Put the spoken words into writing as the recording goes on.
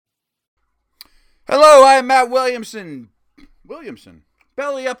Hello, I'm Matt Williamson.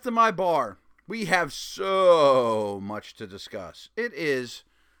 Belly up to my bar. We have so much to discuss. It is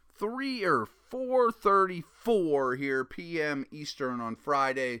 4:34 here p.m. Eastern on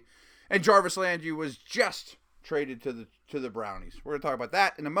Friday, and Jarvis Landry was just traded to the Brownies. We're going to talk about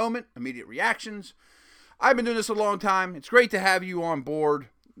that in a moment. Immediate reactions. I've been doing this a long time. It's great to have you on board.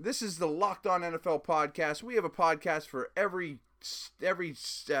 This is the Locked On NFL podcast. We have a podcast for every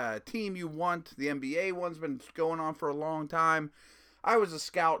team you want. The NBA one's been going on for a long time. I was a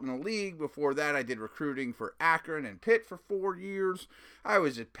scout in the league. Before that, I did recruiting for Akron and Pitt for 4 years. I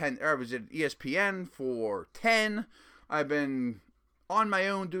was at ESPN for 10. I've been on my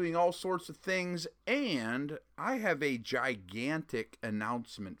own doing all sorts of things, and I have a gigantic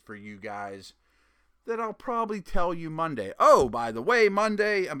announcement for you guys that I'll probably tell you Monday. Oh, by the way,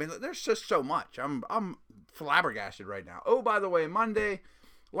 Monday, I mean, there's just so much. I'm flabbergasted right now. Oh, by the way, Monday,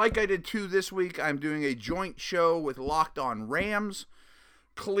 like I did 2 this week, I'm doing a joint show with Locked On Rams.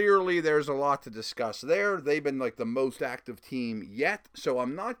 Clearly, there's a lot to discuss there. They've been like the most active team yet, so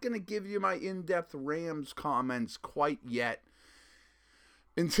I'm not going to give you my in-depth Rams comments quite yet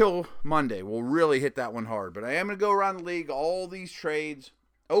until Monday. We'll really hit that one hard, but I am going to go around the league, all these trades.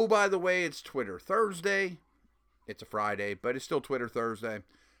 Oh, by the way, it's Twitter Thursday. It's a Friday, but it's still Twitter Thursday.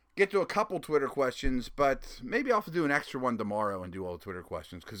 Get to a couple Twitter questions, but maybe I'll have to do an extra one tomorrow and do all the Twitter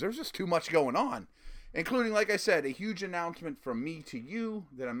questions because there's just too much going on, including, like I said, a huge announcement from me to you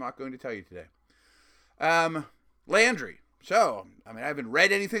that I'm not going to tell you today. Landry. So, I mean, I haven't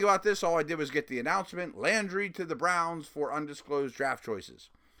read anything about this. All I did was get the announcement. Landry to the Browns for undisclosed draft choices.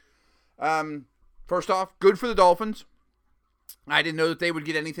 First off, good for the Dolphins. I didn't know that they would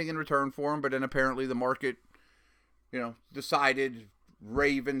get anything in return for him, but then apparently the market, decided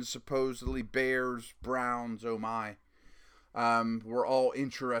Ravens, supposedly Bears, Browns, oh my, were all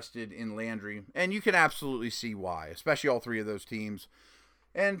interested in Landry. And you can absolutely see why, especially all 3 of those teams.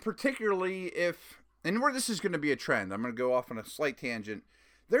 And particularly where this is going to be a trend, I'm going to go off on a slight tangent.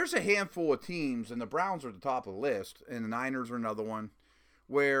 There's a handful of teams, and the Browns are at the top of the list, and the Niners are another one,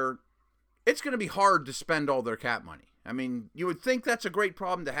 where it's going to be hard to spend all their cap money. I mean, you would think that's a great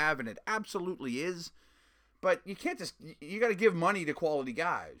problem to have, and it absolutely is. But you can't you got to give money to quality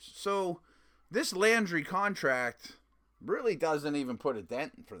guys. So this Landry contract really doesn't even put a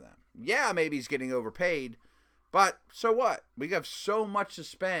dent for them. Yeah, maybe he's getting overpaid, but so what? We have so much to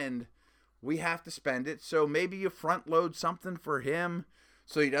spend, we have to spend it. So maybe you front load something for him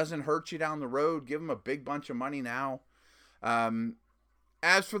so he doesn't hurt you down the road. Give him a big bunch of money now.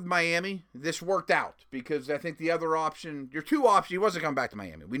 As for Miami, this worked out because I think the other option, your 2 options, he wasn't coming back to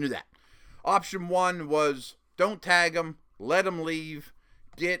Miami. We knew that. Option 1 was don't tag him, let him leave,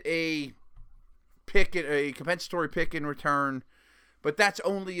 get a compensatory pick in return. But that's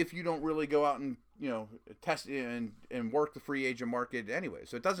only if you don't really go out and, test and work the free agent market anyway.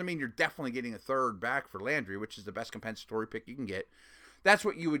 So it doesn't mean you're definitely getting a third back for Landry, which is the best compensatory pick you can get. That's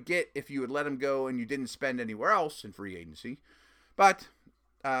what you would get if you would let him go and you didn't spend anywhere else in free agency. But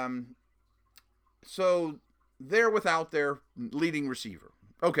so they're without their leading receiver.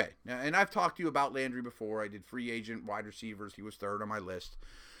 Okay, and I've talked to you about Landry before. I did free agent wide receivers. He was 3rd on my list.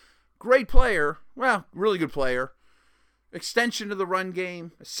 Great player. Well, really good player. Extension of the run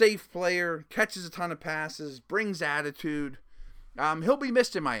game. A safe player. Catches a ton of passes. Brings attitude. He'll be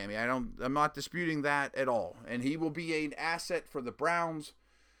missed in Miami. I'm not disputing that at all. And he will be an asset for the Browns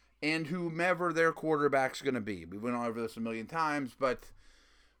and whomever their quarterback's going to be. We went over this a million times, but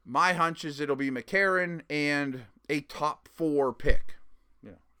my hunch is it'll be McCarron and a top 4 pick.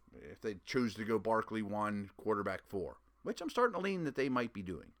 If they choose to go Barkley 1, quarterback 4, which I'm starting to lean that they might be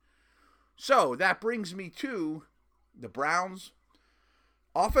doing. So that brings me to the Browns.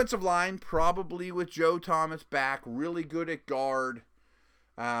 Offensive line, probably with Joe Thomas back, really good at guard.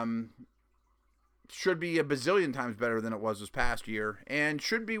 Should be a bazillion times better than it was this past year, and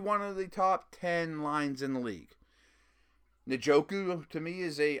should be one of the top 10 lines in the league. Njoku, to me,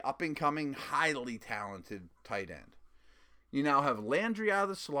 is a up-and-coming, highly talented tight end. You now have Landry out of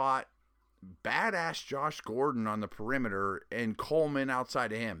the slot, badass Josh Gordon on the perimeter, and Coleman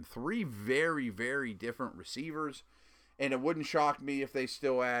outside of him. 3 very, very different receivers, and it wouldn't shock me if they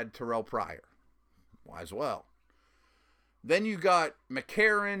still add Terrell Pryor. Why as well. Then you got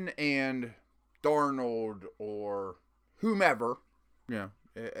McCarron and Darnold or whomever,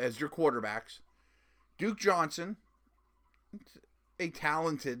 as your quarterbacks. Duke Johnson, a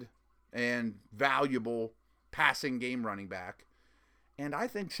talented and valuable passing game running back. And I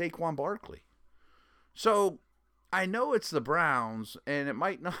think Saquon Barkley. So I know it's the Browns, and it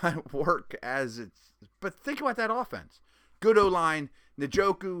might not work but think about that offense. Good O-line,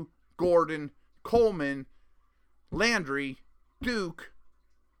 Njoku, Gordon, Coleman, Landry, Duke,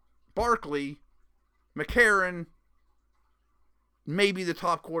 Barkley, McCarron, maybe the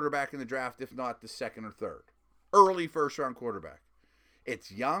top quarterback in the draft, if not the second or third. Early first-round quarterback.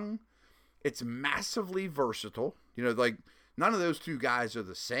 It's young. It's massively versatile. Like, none of those two guys are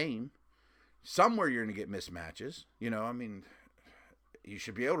the same. Somewhere you're going to get mismatches. You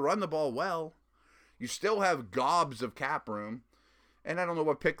should be able to run the ball well. You still have gobs of cap room. And I don't know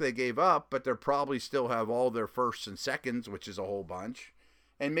what pick they gave up, but they probably still have all their firsts and seconds, which is a whole bunch.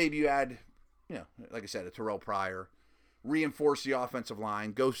 And maybe you add, like I said, a Terrell Pryor, reinforce the offensive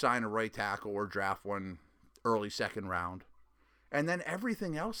line, go sign a right tackle or draft one early second round. And then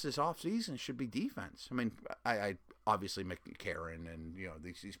everything else this offseason should be defense. I obviously McCarron and,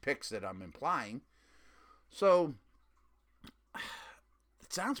 these picks that I'm implying. So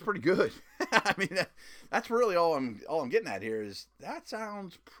it sounds pretty good. That's really all I'm getting at here is that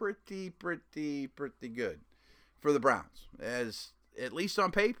sounds pretty good for the Browns. As at least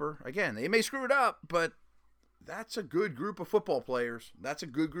on paper, again, they may screw it up, but that's a good group of football players. That's a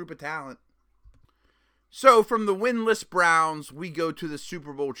good group of talent. So from the winless Browns, we go to the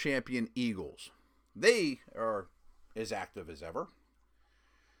Super Bowl champion Eagles. They are as active as ever.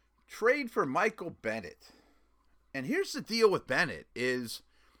 Trade for Michael Bennett. And here's the deal with Bennett is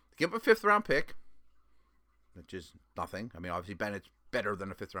give him a 5th-round pick, which is nothing. Obviously Bennett's better than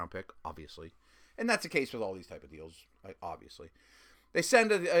a 5th-round pick, obviously. And that's the case with all these type of deals, obviously. They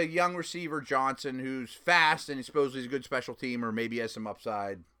send a young receiver, Johnson, who's fast and supposedly is a good special teamer, maybe has some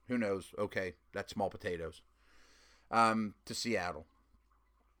upside. Who knows? Okay, that's small potatoes. To Seattle.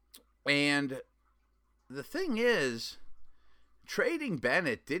 And the thing is, trading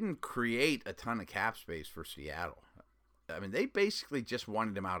Bennett didn't create a ton of cap space for Seattle. They basically just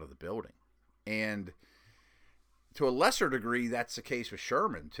wanted him out of the building. And to a lesser degree, that's the case with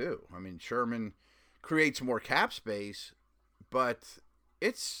Sherman, too. Sherman creates more cap space, but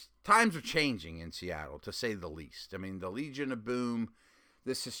times are changing in Seattle, to say the least. The Legion of Boom,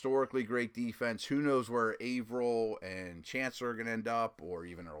 this historically great defense, who knows where Averill and Chancellor are going to end up, or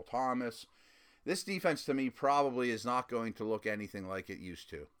even Earl Thomas. This defense, to me, probably is not going to look anything like it used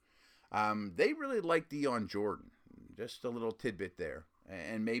to. They really like Dion Jordan. Just a little tidbit there.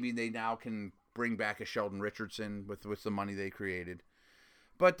 And maybe they now can bring back a Sheldon Richardson with the money they created.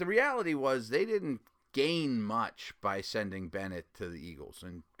 But the reality was they didn't gain much by sending Bennett to the Eagles.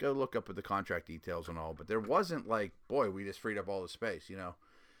 And go look up at the contract details and all. But there wasn't like, boy, we just freed up all the space,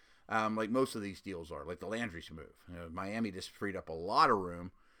 like most of these deals are. Like the Landry's move. Miami just freed up a lot of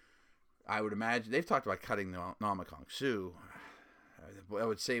room. I would imagine they've talked about cutting the Namakong Suh. That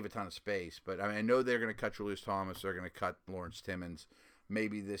would save a ton of space. But I know they're going to cut Julius Thomas. They're going to cut Lawrence Timmons.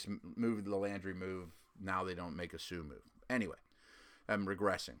 Maybe this move, the Landry move, now they don't make a Suh move. Anyway, I'm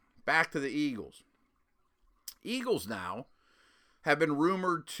regressing. Back to the Eagles. Eagles now have been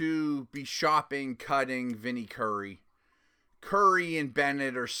rumored to be cutting Vinny Curry. Curry and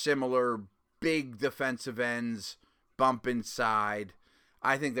Bennett are similar, big defensive ends, bump inside.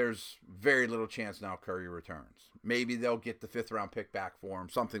 I think there's very little chance now Curry returns. Maybe they'll get the 5th-round pick back for him,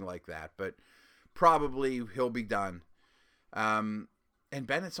 something like that. But probably he'll be done. And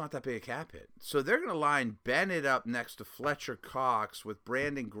Bennett's not that big a cap hit. So they're going to line Bennett up next to Fletcher Cox with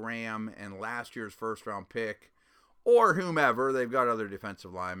Brandon Graham and last year's 1st-round pick or whomever. They've got other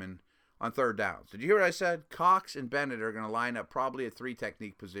defensive linemen on 3rd downs. Did you hear what I said? Cox and Bennett are going to line up probably at 3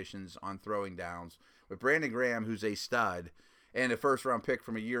 technique positions on throwing downs with Brandon Graham, who's a stud, and a 1st-round pick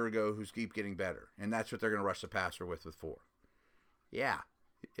from a year ago who's keep getting better. And that's what they're going to rush the passer with 4. Yeah.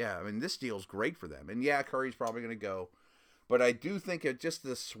 This deal's great for them. And, Curry's probably going to go. But I do think just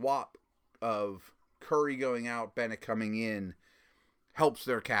the swap of Curry going out, Bennett coming in, helps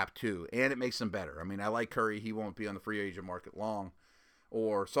their cap too. And it makes them better. I like Curry. He won't be on the free agent market long.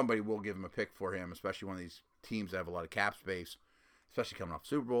 Or somebody will give him a pick for him, especially one of these teams that have a lot of cap space, especially coming off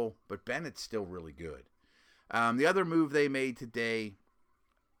Super Bowl. But Bennett's still really good. The other move they made today,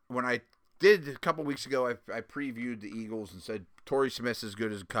 when I did a couple weeks ago, I previewed the Eagles and said Torrey Smith's as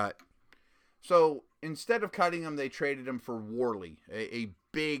good as a cut. So instead of cutting him, they traded him for Worley, a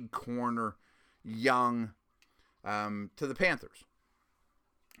big corner, young, to the Panthers.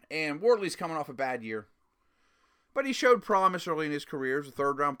 And Worley's coming off a bad year. But he showed promise early in his career as a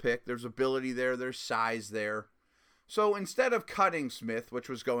 3rd-round pick. There's ability there. There's size there. So instead of cutting Smith, which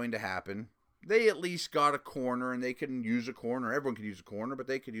was going to happen, they at least got a corner, and they can use a corner. Everyone could use a corner, but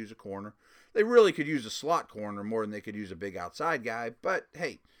they could use a corner. They really could use a slot corner more than they could use a big outside guy. But,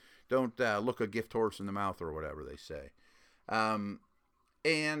 hey, don't look a gift horse in the mouth or whatever they say.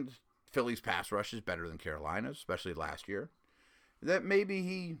 And Philly's pass rush is better than Carolina's, especially last year. That maybe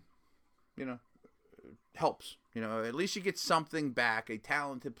he, helps. At least you get something back, a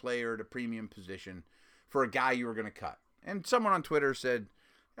talented player at a premium position for a guy you were going to cut. And someone on Twitter said,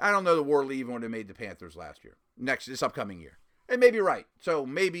 I don't know the Worley even would have made the Panthers last year, this upcoming year. And maybe you're right. So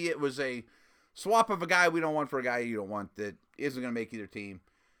maybe it was a swap of a guy we don't want for a guy you don't want that isn't going to make either team.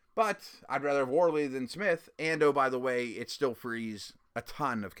 But I'd rather have Worley than Smith. And, oh, by the way, it still frees a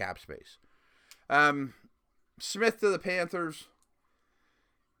ton of cap space. Smith to the Panthers,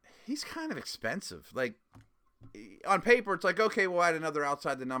 he's kind of expensive. Like, on paper, it's like, okay, we'll add another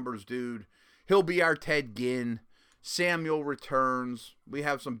outside the numbers dude. He'll be our Ted Ginn. Samuel returns. We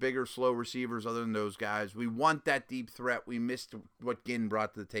have some bigger, slow receivers other than those guys. We want that deep threat. We missed what Ginn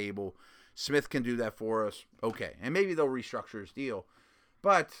brought to the table. Smith can do that for us. Okay. And maybe they'll restructure his deal.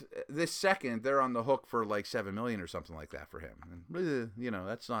 But this second, they're on the hook for like $7 million or something like that for him. And,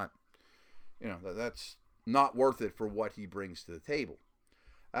 that's not, that's not worth it for what he brings to the table.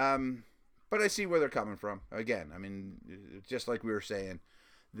 But I see where they're coming from. Again, I mean, just like we were saying,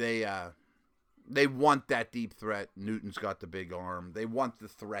 they want that deep threat. Newton's got the big arm. They want the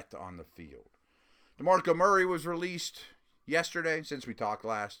threat on the field. DeMarco Murray was released yesterday since we talked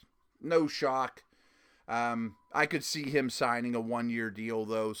last. No shock. I could see him signing a 1-year deal,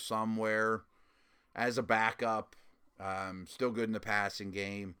 though, somewhere as a backup. Still good in the passing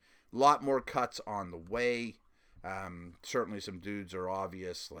game. A lot more cuts on the way. Certainly some dudes are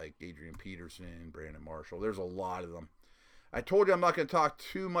obvious, like Adrian Peterson, Brandon Marshall. There's a lot of them. I told you I'm not going to talk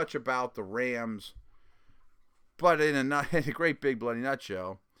too much about the Rams, but in a great big bloody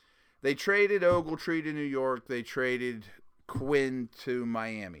nutshell, they traded Ogletree to New York. They traded Quinn to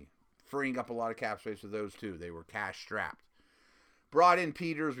Miami, freeing up a lot of cap space with those two. They were cash strapped. Brought in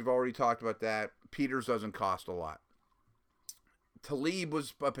Peters. We've already talked about that. Peters doesn't cost a lot. Talib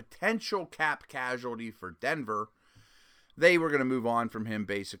was a potential cap casualty for Denver. They were going to move on from him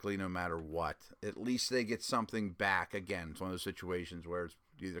basically no matter what. At least they get something back. Again, it's one of those situations where it's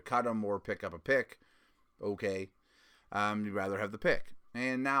either cut him or pick up a pick. Okay. You'd rather have the pick.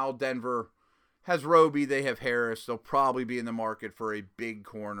 And now Denver has Roby. They have Harris. They'll probably be in the market for a big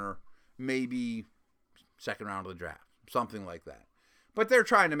corner. Maybe second round of the draft. Something like that. But they're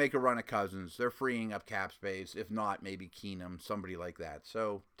trying to make a run at Cousins. They're freeing up cap space. If not, maybe Keenum, somebody like that.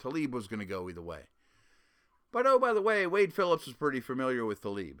 So Talib was going to go either way. But, oh, by the way, Wade Phillips is pretty familiar with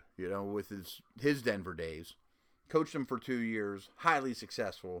Talib, with his Denver days. Coached him for 2 years, highly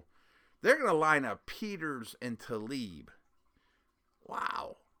successful. They're going to line up Peters and Talib.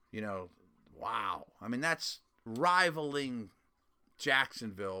 Wow. Wow. I mean, that's rivaling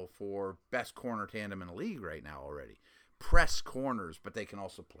Jacksonville for best corner tandem in the league right now already. Press corners, but they can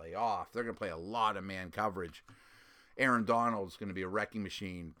also play off. They're going to play a lot of man coverage. Aaron Donald's going to be a wrecking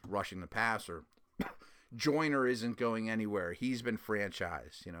machine rushing the passer. Joyner isn't going anywhere. He's been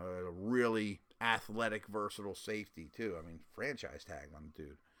franchised. A really athletic, versatile safety, too. I mean, franchise tag on the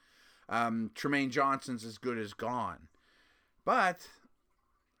dude. Tremaine Johnson's as good as gone. But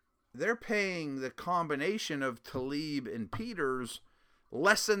they're paying the combination of Talib and Peters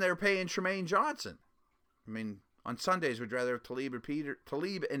less than they're paying Tremaine Johnson. I mean, on Sundays, we'd rather have Talib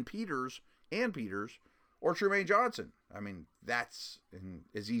and Peters or Tremaine Johnson. I mean, that's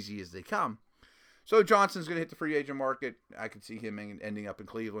as easy as they come. So Johnson's going to hit the free agent market. I could see him ending up in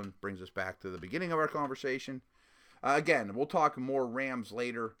Cleveland. Brings us back to the beginning of our conversation. Again, we'll talk more Rams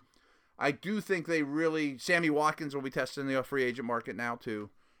later. I do think Sammy Watkins will be testing the free agent market now too.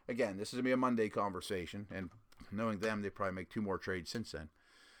 Again, this is going to be a Monday conversation. And knowing them, they probably make 2 more trades since then.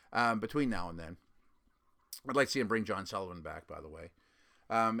 Between now and then. I'd like to see him bring John Sullivan back, by the way.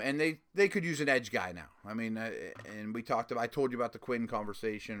 And they could use an edge guy now. I mean, and I told you about the Quinn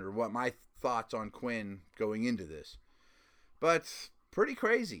conversation or what my thoughts on Quinn going into this. But pretty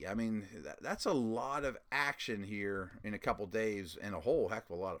crazy. I mean, that's a lot of action here in a couple days and a whole heck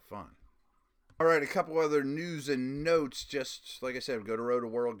of a lot of fun. All right, a couple other news and notes. Just like I said, go to Road to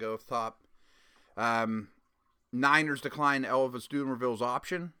World, go up top. Niners declined Elvis Dumerville's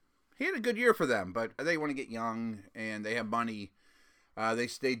option. He had a good year for them, but they want to get young and they have money.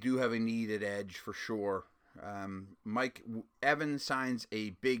 They do have a need at edge for sure. Mike Evans signs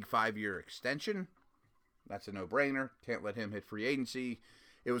a big 5-year extension. That's a no-brainer. Can't let him hit free agency.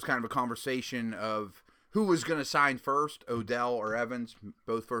 It was kind of a conversation of who was going to sign first, Odell or Evans.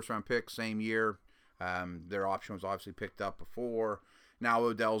 Both first-round picks, same year. Their option was obviously picked up before. Now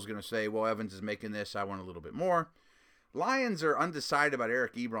Odell's going to say, well, Evans is making this. I want a little bit more. Lions are undecided about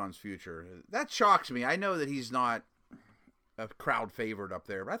Eric Ebron's future. That shocks me. I know that he's not a crowd favorite up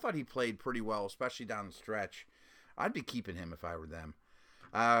there, but I thought he played pretty well, especially down the stretch. I'd be keeping him if I were them.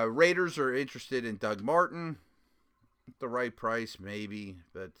 Raiders are interested in Doug Martin. At the right price, maybe,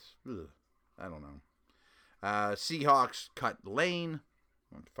 but I don't know. Seahawks cut Lane.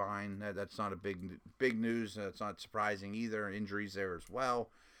 Fine. That's not a big news. That's not surprising either. Injuries there as well.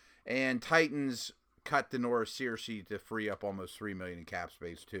 And Titans cut Denoris Searcy to free up almost $3 million in cap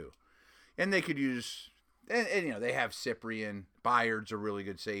space too. And they could use, and they have Cyprian. Byard's a really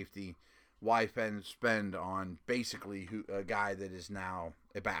good safety. Why spend on basically a guy that is now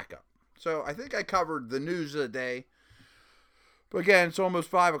a backup? So I think I covered the news of the day. But again, it's almost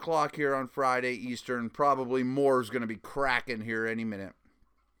 5 o'clock here on Friday Eastern. Probably more is going to be cracking here any minute.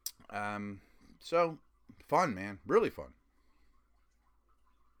 So fun, man. Really fun.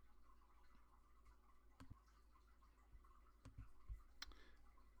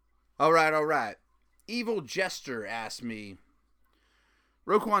 All right. Evil Jester asked me,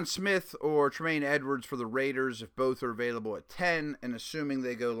 Roquan Smith or Tremaine Edwards for the Raiders if both are available at 10, and assuming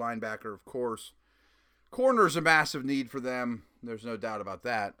they go linebacker, of course. Corner's a massive need for them. There's no doubt about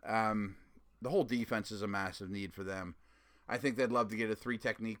that. The whole defense is a massive need for them. I think they'd love to get a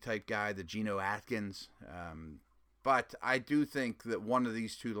 3-technique type guy, the Geno Atkins. But I do think that one of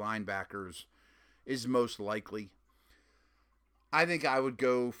these two linebackers is most likely. I think I would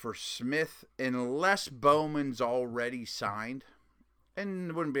go for Smith unless Bowman's already signed. And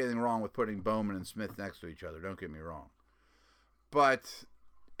there wouldn't be anything wrong with putting Bowman and Smith next to each other, don't get me wrong. But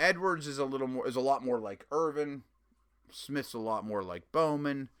Edwards is a lot more like Irvin. Smith's a lot more like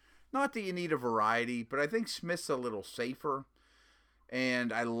Bowman. Not that you need a variety, but I think Smith's a little safer.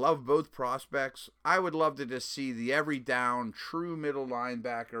 And I love both prospects. I would love to just see the every down, true middle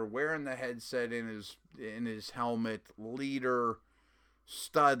linebacker wearing the headset in his helmet, leader,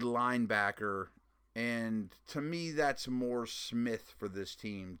 stud linebacker. And to me, that's more Smith for this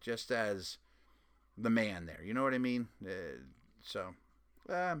team, just as the man there. You know what I mean? Yeah,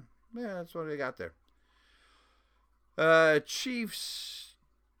 that's what I got there. Chiefs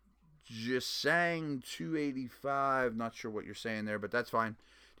just sang 285. Not sure what you're saying there, but that's fine.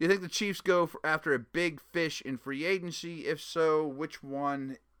 Do you think the Chiefs go after a big fish in free agency? If so, which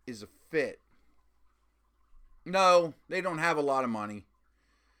one is a fit? No, they don't have a lot of money.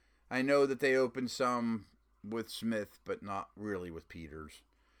 I know that they opened some with Smith, but not really with Peters.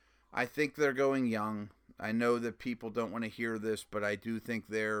 I think they're going young. I know that people don't want to hear this, but I do think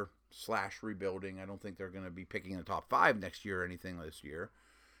they're /rebuilding. I don't think they're going to be picking the top 5 next year or anything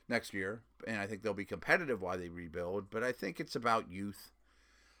next year. And I think they'll be competitive while they rebuild, but I think it's about youth.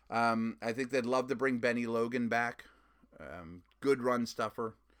 I think they'd love to bring Benny Logan back. Good run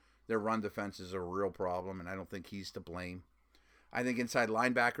stuffer. Their run defense is a real problem, and I don't think he's to blame. I think inside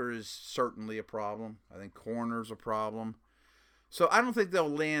linebacker is certainly a problem. I think corner's a problem. So I don't think they'll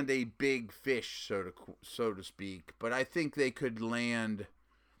land a big fish, so to speak, but I think they could land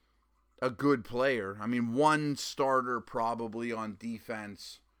a good player. I mean, one starter probably on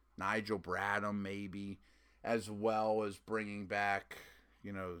defense, Nigel Bradham maybe, as well as bringing back,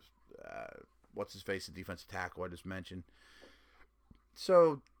 what's his face, the defensive tackle I just mentioned.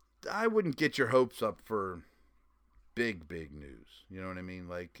 So I wouldn't get your hopes up for big news. You know what I mean?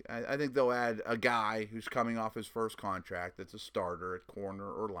 Like, I think they'll add a guy who's coming off his first contract that's a starter at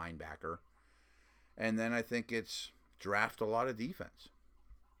corner or linebacker. And then I think it's draft a lot of defense.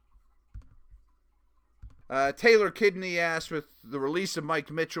 Taylor Kidney asked, with the release of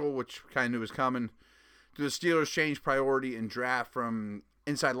Mike Mitchell, which kind of was coming, do the Steelers change priority in draft from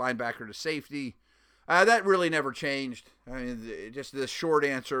inside linebacker to safety? That really never changed. I mean, just the short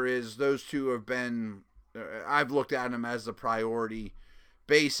answer is those two have been, I've looked at them as the priority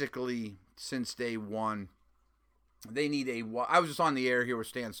basically since day one. They need I was just on the air here with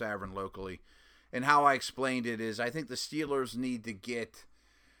Stan Savran locally, and how I explained it is I think the Steelers need to get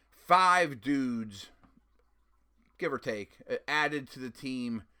 5 dudes, give or take, added to the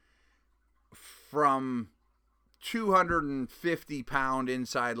team from 250-pound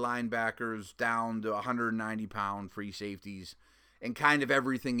inside linebackers down to 190-pound free safeties and kind of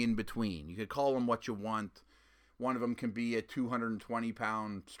everything in between. You could call them what you want. One of them can be a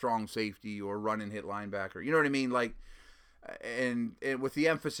 220-pound strong safety or run and hit linebacker. You know what I mean? Like, and with the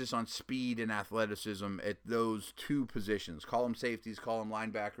emphasis on speed and athleticism at those two positions. Call them safeties, call them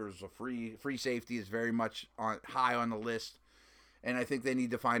linebackers. A free safety is very much high on the list. And I think they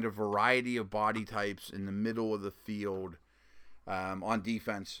need to find a variety of body types in the middle of the field on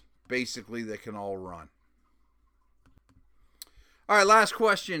defense, basically, that can all run. All right, last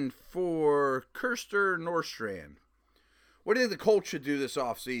question for Kirster Nordstrand. What do you think the Colts should do this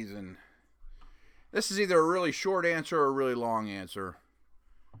offseason? This is either a really short answer or a really long answer.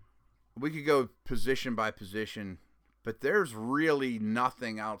 We could go position by position, but there's really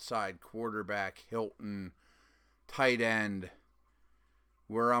nothing outside quarterback, Hilton, tight end,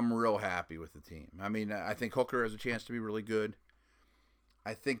 where I'm real happy with the team. I mean, I think Hooker has a chance to be really good.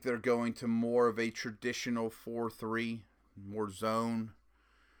 I think they're going to more of a traditional 4-3, more zone.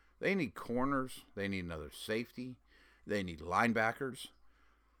 They need corners. They need another safety. They need linebackers.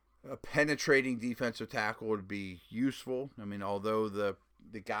 A penetrating defensive tackle would be useful. I mean, although the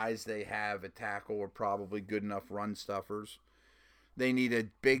guys they have at tackle are probably good enough run stuffers, they need a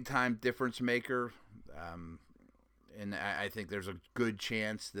big-time difference maker. And I think there's a good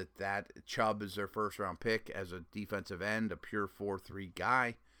chance that Chubb is their first-round pick as a defensive end, a pure 4-3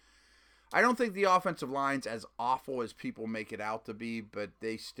 guy. I don't think the offensive line's as awful as people make it out to be, but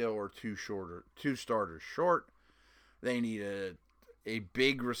they still are two starters short. They need a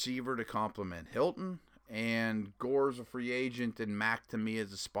big receiver to complement Hilton, and Gore's a free agent, and Mack to me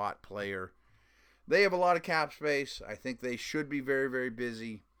is a spot player. They have a lot of cap space. I think they should be very, very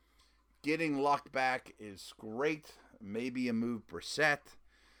busy. Getting Luck back is great. Maybe a move Brissett.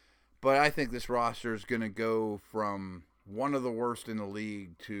 But I think this roster is going to go from one of the worst in the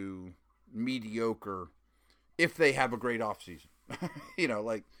league to mediocre if they have a great offseason.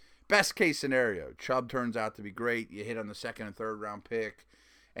 Like best case scenario, Chubb turns out to be great. You hit on the second and third round pick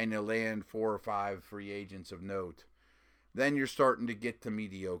and you land 4 or 5 free agents of note. Then you're starting to get to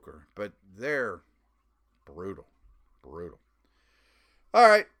mediocre. But they're brutal. All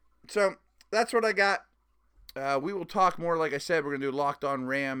right. So that's what I got. We will talk more. Like I said, we're going to do Locked On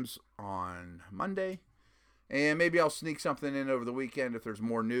Rams on Monday. And maybe I'll sneak something in over the weekend if there's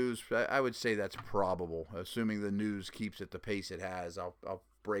more news. I would say that's probable. Assuming the news keeps at the pace it has, I'll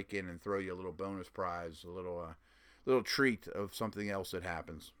break in and throw you a little bonus prize, a little treat of something else that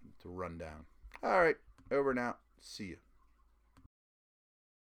happens to run down. All right. Over and out. See you.